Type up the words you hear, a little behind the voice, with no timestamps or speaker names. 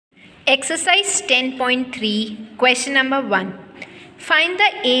Exercise 10.3, question number 1. Find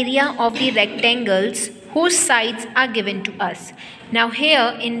the area of the rectangles whose sides are given to us. Now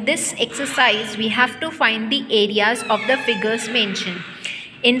here in this exercise we have to find the areas of the figures mentioned.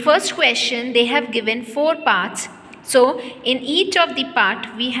 In first question they have given 4 parts. So in each of the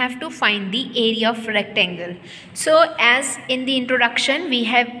part we have to find the area of rectangle. So as in the introduction we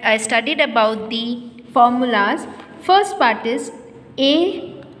have studied about the formulas. First part is A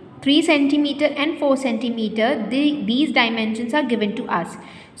 3 centimeter and 4 centimeter. These dimensions are given to us.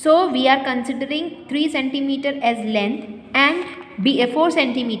 So we are considering 3 centimeter as length and 4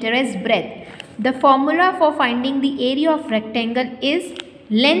 centimeter as breadth. The formula for finding the area of rectangle is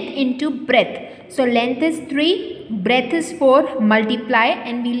length into breadth. So length is 3, breadth is 4, multiply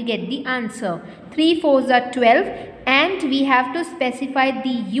and we will get the answer. 3 4s are 12 and we have to specify the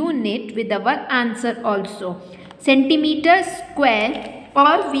unit with our answer also. Centimeter square,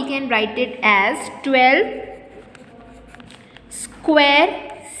 or we can write it as 12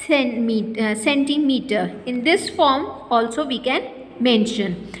 square centimeter. In this form also we can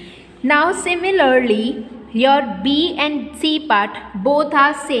mention. Now similarly your B and C part both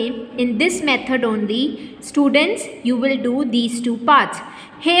are same. In this method only students you will do these 2 parts.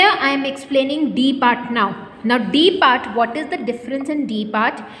 Here I am explaining D part now. Now D part, what is the difference in D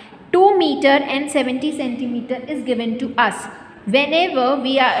part? 2 meter and 70 centimeter is given to us. Whenever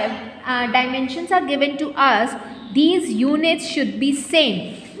we are dimensions are given to us, these units should be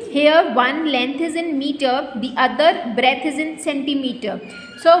same. Here one length is in meter, the other breadth is in centimeter.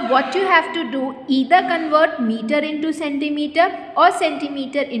 So what you have to do, either convert meter into centimeter or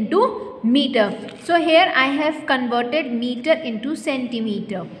centimeter into meter. So here I have converted meter into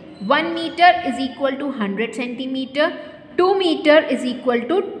centimeter. 1 meter is equal to 100 centimeter. 2 meter is equal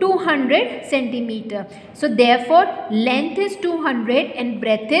to 200 centimeter. So therefore length is 200 and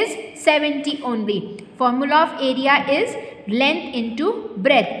breadth is 70 only. Formula of area is length into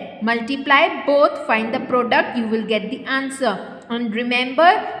breadth. Multiply both, find the product, you will get the answer. And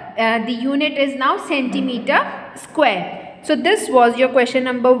remember the unit is now centimeter square. So this was your question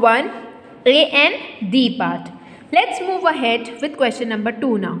number 1, A and D part. Let's move ahead with question number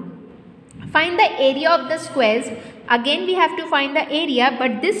 2 now. Find the area of the squares. Again we have to find the area,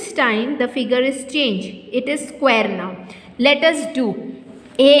 but this time the figure is changed. It is square now. Let us do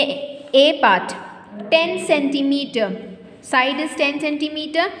A part 10 centimeter. Side is 10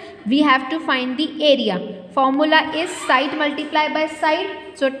 centimeter. We have to find the area. Formula is side multiplied by side.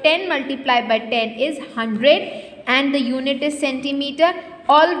 So 10 multiplied by 10 is 100 and the unit is centimeter.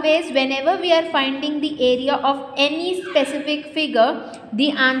 Always whenever we are finding the area of any specific figure,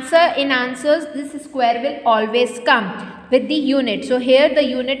 the answer in answers, this square will always come with the unit. So here the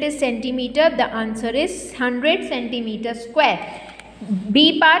unit is centimeter, the answer is 100 centimeter square.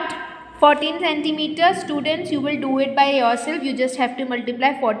 B part 14 centimeter. Students, you will do it by yourself. You just have to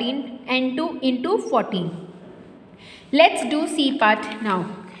multiply 14 and 2 into 14. Let's do C part now.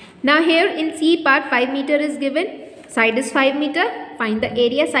 Now here in C part 5 meter is given. Side is 5 meter. Find the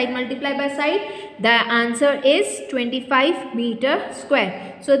area, side multiply by side. The answer is 25 meter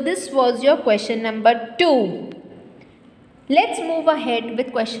square. So this was your question number 2. Let's move ahead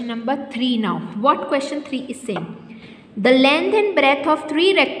with question number 3 now. What question 3 is saying? The length and breadth of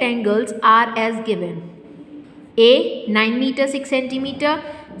 3 rectangles are as given. A 9 meter 6 centimeter,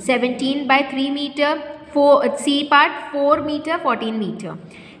 17 by 3 meter, C part 4 meter 14 meter.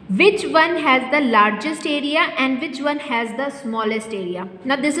 Which one has the largest area and which one has the smallest area?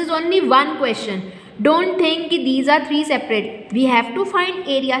 Now this is only one question. Don't think these are 3 separate. We have to find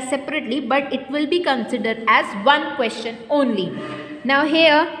area separately, but it will be considered as one question only. Now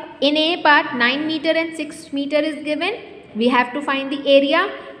here in A part 9 meter and 6 meter is given. We have to find the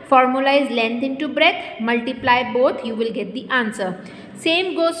area. Formula is length into breadth. Multiply both, you will get the answer.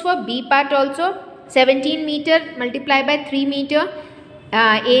 Same goes for B part also. 17 meter multiply by 3 meter.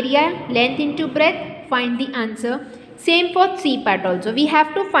 Area, length into breadth, find the answer. Same for C part also. We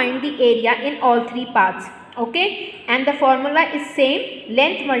have to find the area in all 3 parts. Okay. And the formula is same,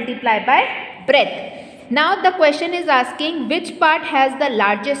 length multiplied by breadth. Now the question is asking which part has the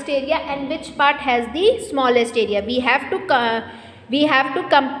largest area and which part has the smallest area. We have to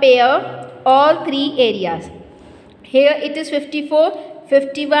compare all 3 areas. Here it is 54,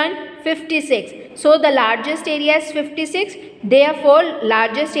 51, 56. So the largest area is 56. Therefore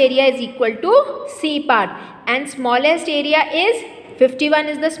largest area is equal to C part and smallest area is 51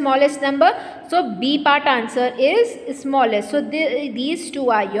 is the smallest number. So B part answer is smallest. So these 2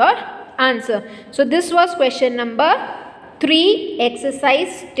 are your answer. So this was question number 3,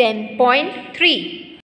 exercise 10.3.